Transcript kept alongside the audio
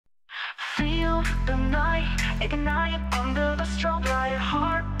Feel the night ignite under the strobe light.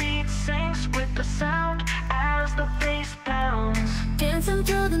 Heartbeat sings with the sound as the bass pounds. Dancing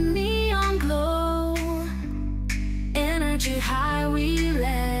through the neon glow, energy high, we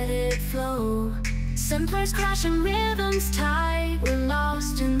let it flow. Samplers crashing, rhythms tight, we're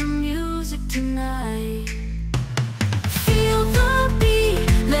lost in the music tonight. Feel the beat,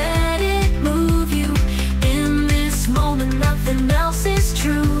 let it move you. In this moment, nothing else is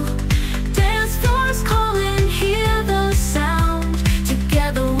true. Dance floors calling, hear the sound.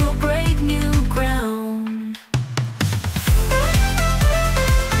 Together we'll break new ground.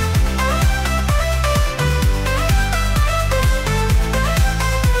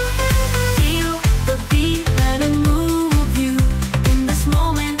 Feel the beat, let it move you. In this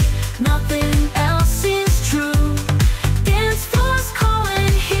moment, nothing else is true. Dance floors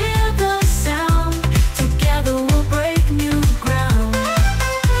calling, hear the sound. Together we'll break new ground.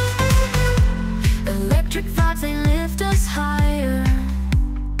 Electric vibes, they lift us higher.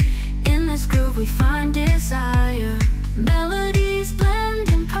 In this groove we find desire. Melodies blend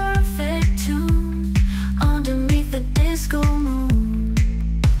in perfect tune underneath the disco moon.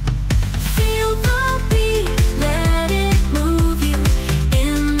 Feel the beat, let it move you.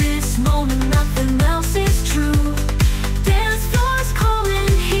 In this moment, nothing else is true. Dance floors calling,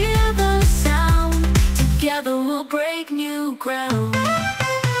 hear the sound. Together we'll break new ground.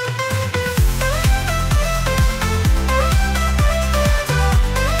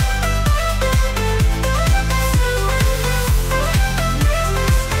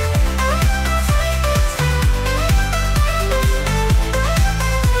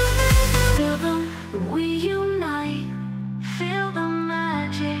 Rhythm, we unite. Feel the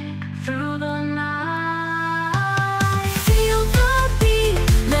magic through the night. Feel the beat,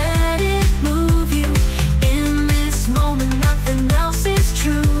 let it move you. In this moment, nothing else is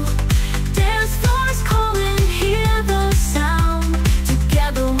true. Dance floors calling, hear the sound.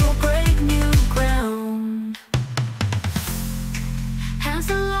 Together we'll break new ground. As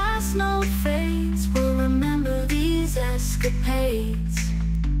the last note fades, we'll remember these escapades.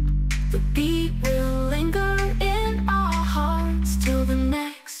 The beat will linger in our hearts till the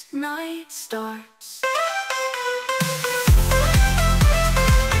next night starts.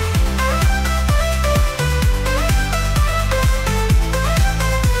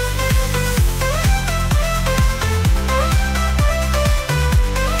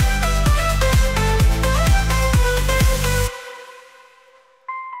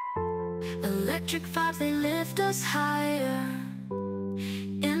 Electric vibes, they lift us higher.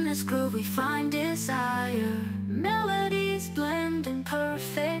 In this groove we find desire. Melodies blend in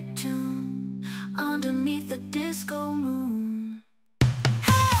perfect tune underneath the disco moon.